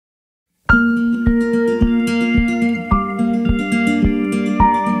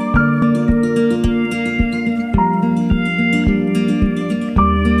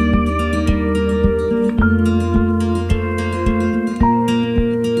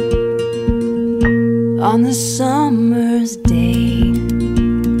on the summer's day.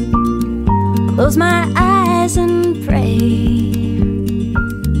 Close my eyes and pray,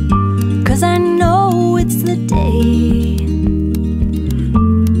 'cause I know it's the day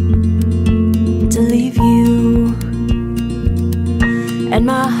to leave you. And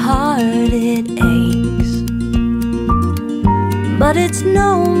my heart, it aches, but it's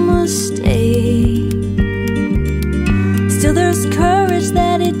no mistake. Still there's courage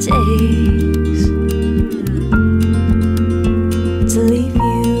that it takes to leave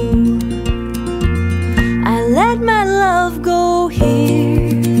you. I let my love go here,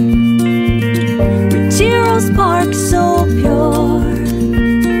 Retiro's Park so pure,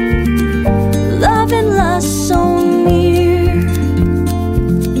 love and lust so near,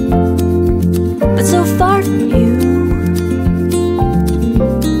 but so far from you.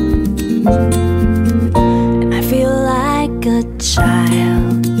 And I feel like a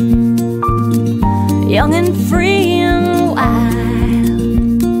child, young and free and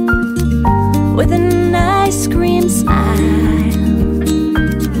wild, with an ice cream smile,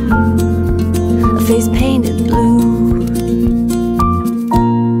 a face painted blue.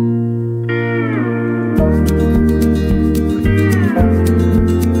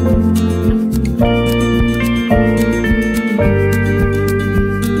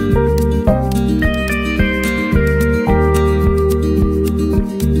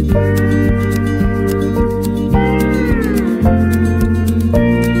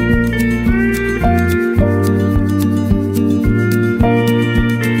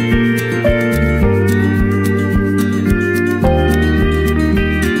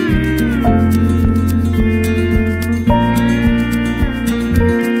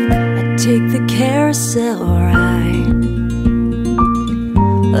 Take the carousel ride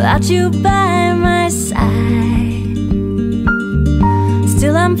without you by my side.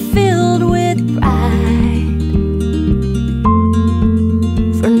 Still I'm filled with pride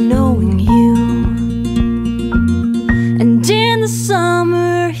for knowing you. And in the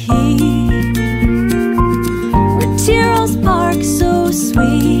summer heat, Retiro's Park so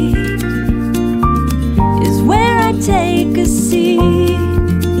sweet is where I take a seat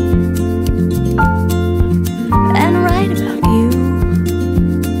and write about you.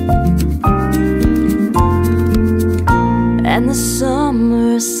 And the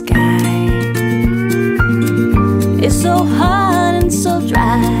summer sky is so hot and so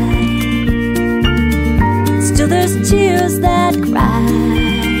dry. Still there's tears that cry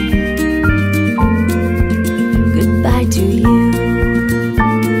goodbye to you.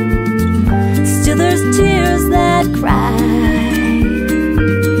 Still there's tears that cry